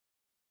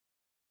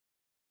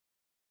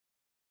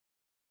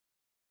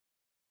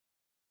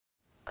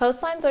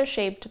Coastlines are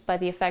shaped by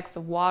the effects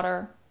of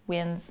water,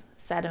 winds,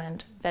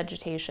 sediment,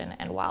 vegetation,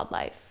 and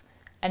wildlife,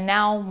 and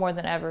now, more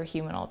than ever,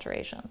 human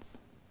alterations.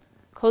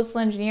 Coastal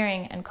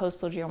engineering and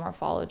coastal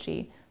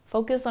geomorphology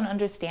focus on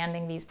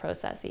understanding these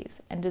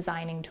processes and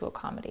designing to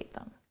accommodate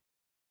them.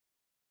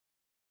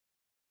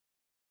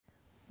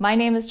 My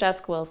name is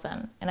Jessica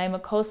Wilson, and I'm a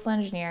coastal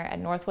engineer at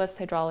Northwest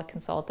Hydraulic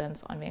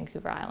Consultants on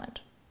Vancouver Island.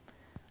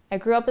 I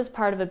grew up as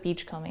part of a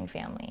beachcombing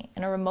family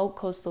in a remote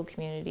coastal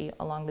community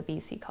along the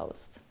BC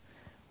coast,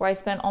 where I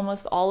spent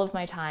almost all of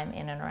my time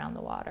in and around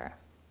the water.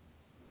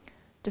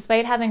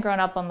 Despite having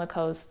grown up on the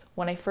coast,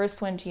 when I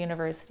first went to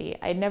university,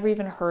 I had never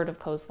even heard of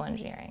coastal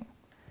engineering.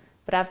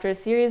 But after a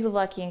series of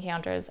lucky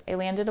encounters, I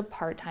landed a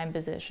part-time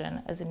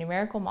position as a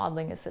numerical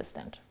modeling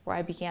assistant, where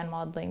I began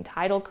modeling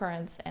tidal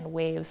currents and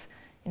waves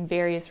in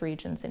various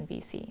regions in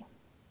BC.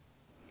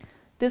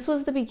 This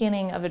was the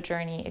beginning of a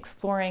journey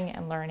exploring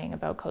and learning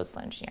about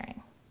coastal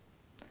engineering.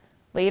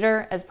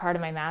 Later, as part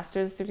of my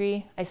master's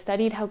degree, I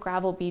studied how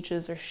gravel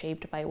beaches are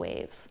shaped by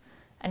waves,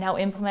 and how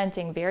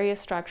implementing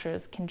various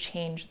structures can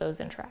change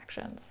those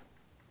interactions.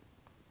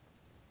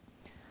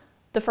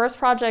 The first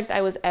project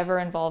I was ever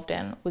involved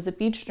in was a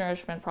beach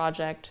nourishment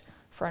project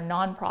for a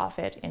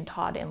nonprofit in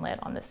Todd Inlet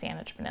on the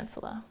Saanich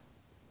Peninsula.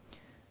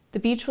 The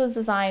beach was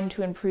designed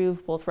to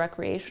improve both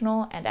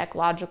recreational and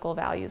ecological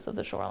values of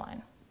the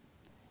shoreline.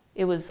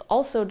 It was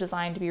also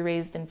designed to be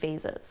raised in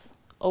phases,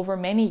 over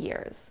many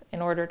years,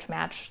 in order to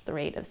match the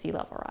rate of sea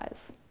level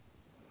rise.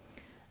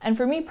 And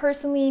for me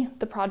personally,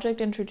 the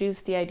project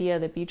introduced the idea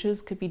that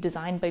beaches could be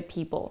designed by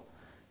people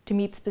to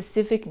meet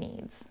specific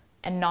needs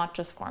and not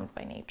just formed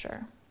by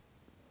nature.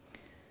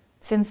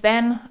 Since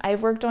then,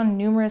 I've worked on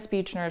numerous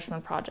beach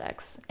nourishment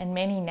projects and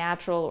many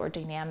natural or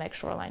dynamic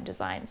shoreline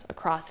designs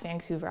across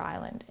Vancouver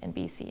Island and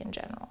BC in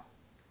general.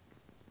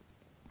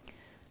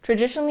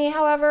 Traditionally,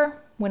 however,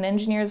 when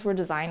engineers were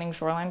designing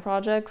shoreline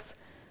projects,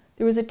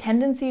 there was a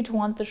tendency to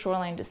want the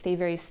shoreline to stay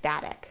very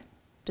static,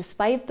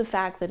 despite the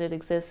fact that it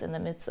exists in the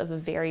midst of a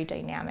very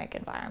dynamic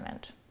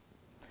environment.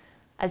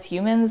 As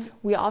humans,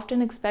 we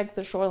often expect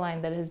the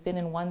shoreline that has been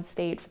in one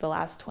state for the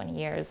last 20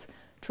 years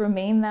to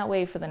remain that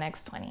way for the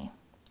next 20.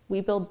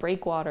 We build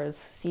breakwaters,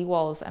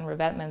 seawalls, and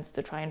revetements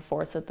to try and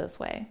force it this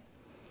way.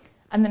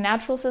 And the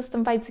natural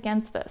system fights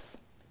against this.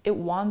 It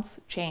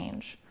wants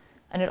change,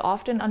 and it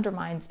often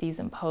undermines these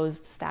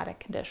imposed static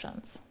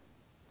conditions.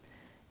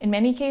 In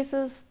many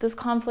cases, this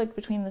conflict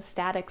between the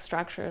static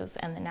structures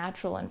and the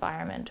natural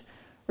environment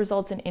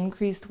results in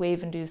increased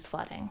wave-induced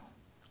flooding,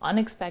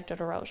 unexpected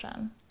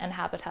erosion, and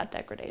habitat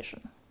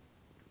degradation.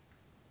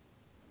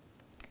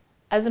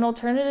 As an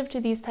alternative to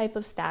these type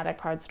of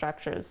static hard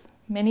structures,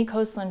 many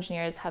coastal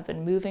engineers have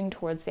been moving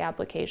towards the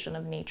application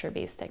of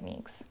nature-based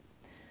techniques.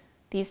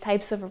 These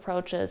types of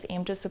approaches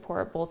aim to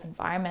support both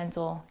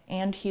environmental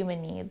and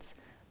human needs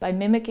by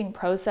mimicking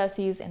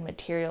processes and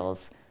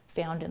materials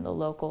found in the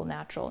local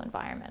natural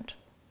environment.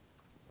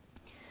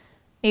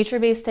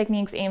 Nature-based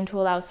techniques aim to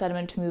allow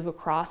sediment to move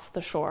across the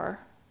shore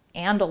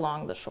and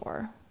along the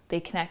shore.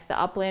 They connect the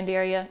upland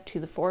area to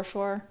the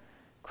foreshore,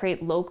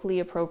 create locally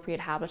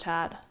appropriate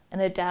habitat, and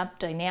adapt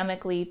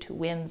dynamically to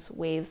winds,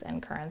 waves,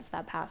 and currents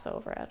that pass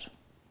over it.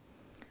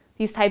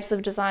 These types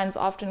of designs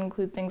often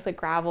include things like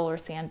gravel or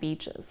sand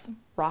beaches,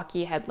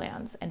 rocky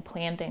headlands, and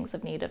plantings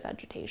of native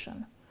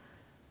vegetation.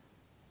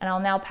 And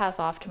I'll now pass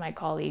off to my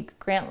colleague,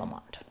 Grant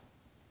Lamont.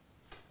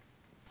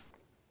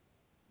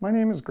 My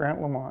name is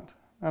Grant Lamont,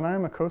 and I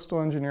am a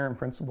coastal engineer and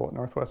principal at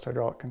Northwest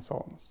Hydraulic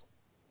Consultants.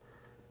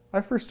 I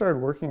first started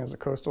working as a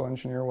coastal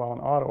engineer while in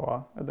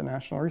Ottawa at the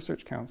National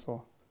Research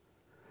Council.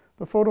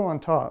 The photo on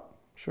top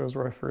shows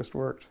where I first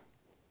worked.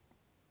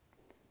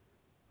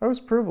 I was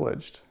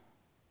privileged,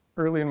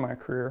 early in my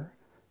career,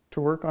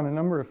 to work on a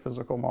number of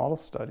physical model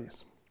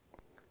studies.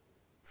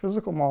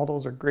 Physical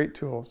models are great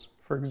tools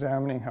for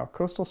examining how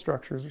coastal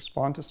structures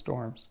respond to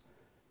storms,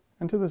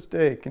 and to this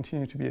day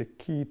continue to be a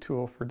key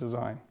tool for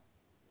design.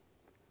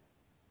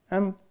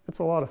 And it's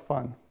a lot of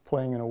fun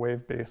playing in a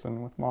wave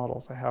basin with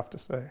models, I have to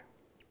say.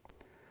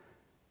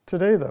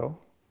 Today, though,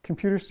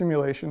 computer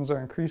simulations are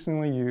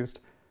increasingly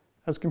used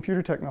as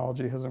computer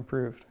technology has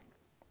improved.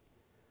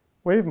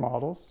 Wave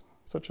models,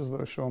 such as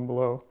those shown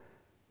below,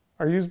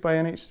 are used by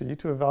NHC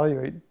to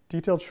evaluate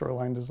detailed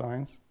shoreline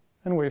designs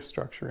and wave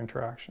structure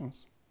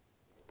interactions.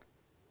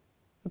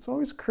 It's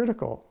always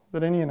critical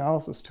that any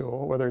analysis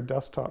tool, whether a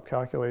desktop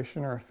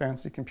calculation or a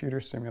fancy computer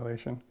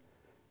simulation,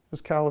 is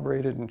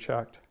calibrated and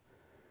checked.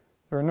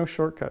 There are no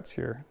shortcuts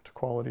here to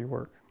quality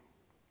work.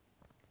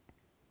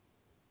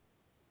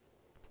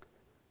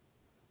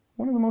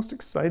 One of the most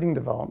exciting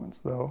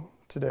developments, though,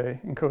 today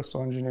in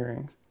coastal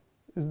engineering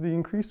is the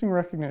increasing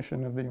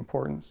recognition of the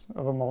importance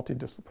of a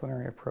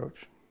multidisciplinary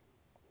approach.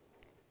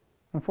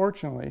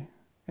 Unfortunately,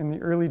 in the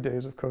early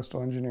days of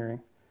coastal engineering,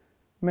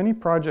 many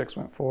projects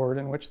went forward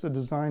in which the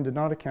design did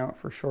not account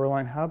for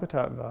shoreline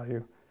habitat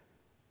value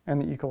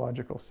and the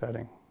ecological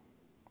setting.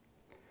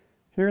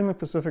 Here in the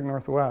Pacific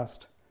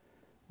Northwest,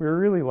 we are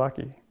really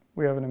lucky.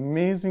 We have an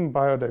amazing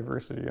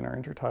biodiversity in our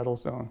intertidal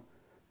zone,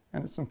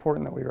 and it's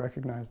important that we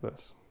recognize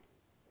this.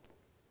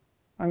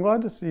 I'm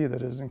glad to see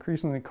that it is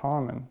increasingly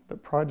common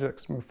that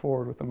projects move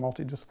forward with a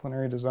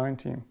multidisciplinary design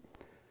team,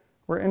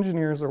 where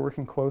engineers are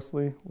working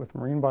closely with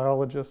marine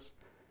biologists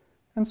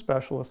and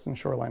specialists in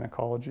shoreline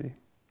ecology,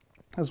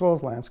 as well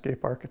as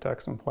landscape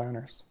architects and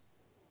planners.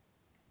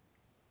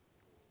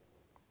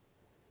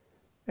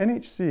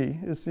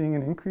 NHC is seeing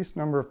an increased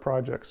number of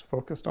projects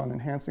focused on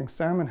enhancing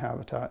salmon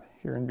habitat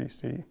here in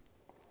BC.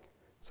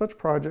 Such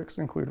projects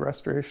include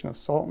restoration of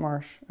salt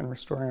marsh and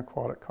restoring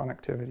aquatic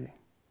connectivity.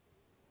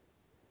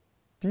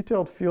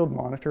 Detailed field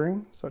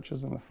monitoring, such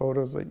as in the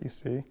photos that you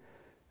see,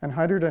 and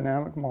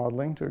hydrodynamic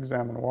modeling to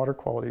examine water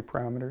quality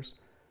parameters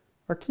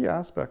are key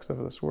aspects of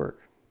this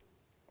work.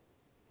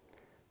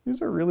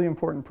 These are really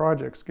important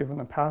projects given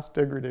the past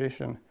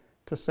degradation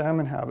to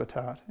salmon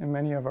habitat in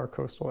many of our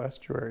coastal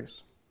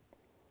estuaries.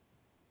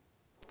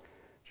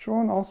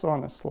 Shown also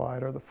on this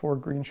slide are the 4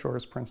 Green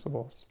Shores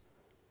principles.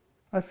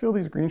 I feel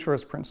these Green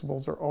Shores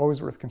principles are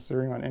always worth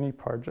considering on any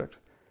project,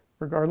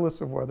 regardless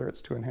of whether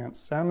it's to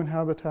enhance salmon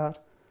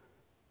habitat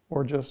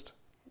or just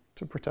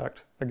to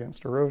protect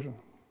against erosion.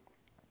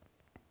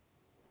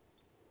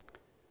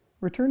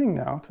 Returning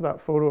now to that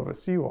photo of a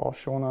seawall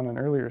shown on an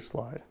earlier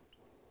slide.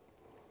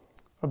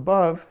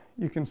 Above,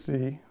 you can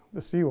see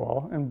the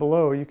seawall, and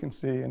below you can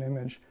see an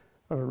image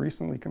of a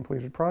recently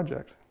completed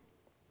project.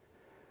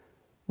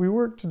 We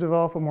work to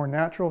develop a more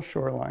natural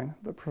shoreline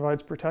that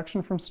provides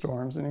protection from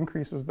storms and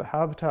increases the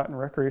habitat and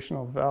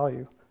recreational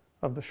value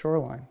of the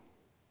shoreline.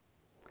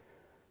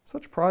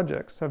 Such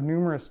projects have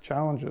numerous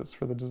challenges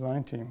for the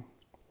design team.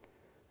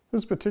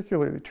 This is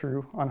particularly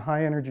true on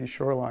high-energy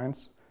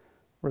shorelines,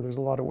 where there's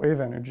a lot of wave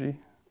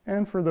energy,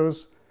 and for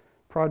those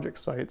project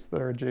sites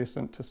that are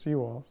adjacent to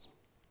seawalls.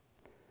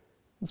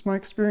 It's my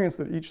experience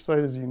that each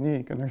site is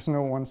unique and there's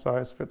no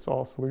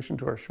one-size-fits-all solution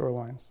to our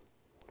shorelines.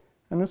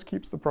 And this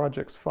keeps the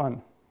projects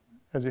fun,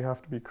 as you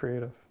have to be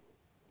creative.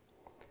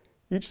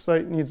 Each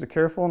site needs a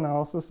careful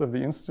analysis of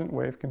the incident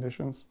wave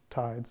conditions,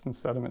 tides, and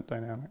sediment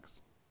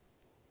dynamics.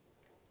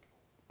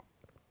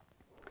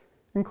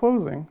 In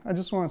closing, I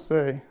just want to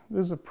say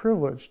this is a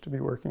privilege to be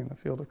working in the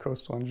field of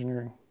coastal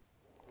engineering.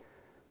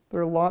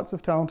 There are lots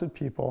of talented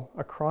people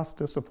across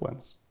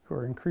disciplines who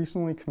are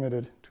increasingly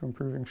committed to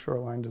improving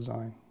shoreline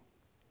design.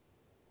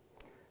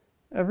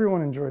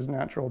 Everyone enjoys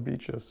natural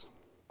beaches.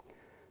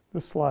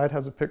 This slide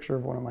has a picture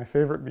of one of my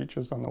favorite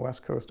beaches on the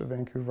west coast of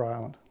Vancouver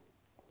Island.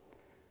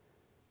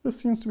 This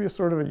seems to be a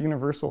sort of a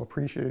universal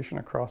appreciation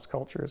across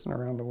cultures and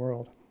around the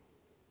world.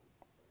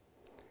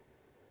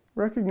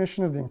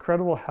 Recognition of the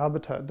incredible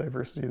habitat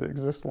diversity that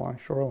exists along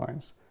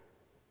shorelines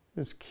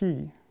is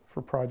key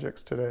for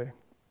projects today.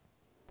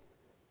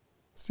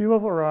 Sea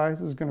level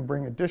rise is going to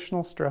bring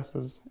additional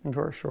stresses into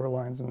our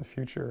shorelines in the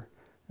future,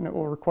 and it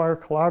will require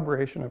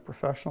collaboration of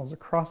professionals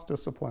across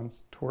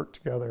disciplines to work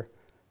together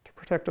to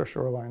protect our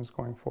shorelines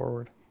going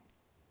forward.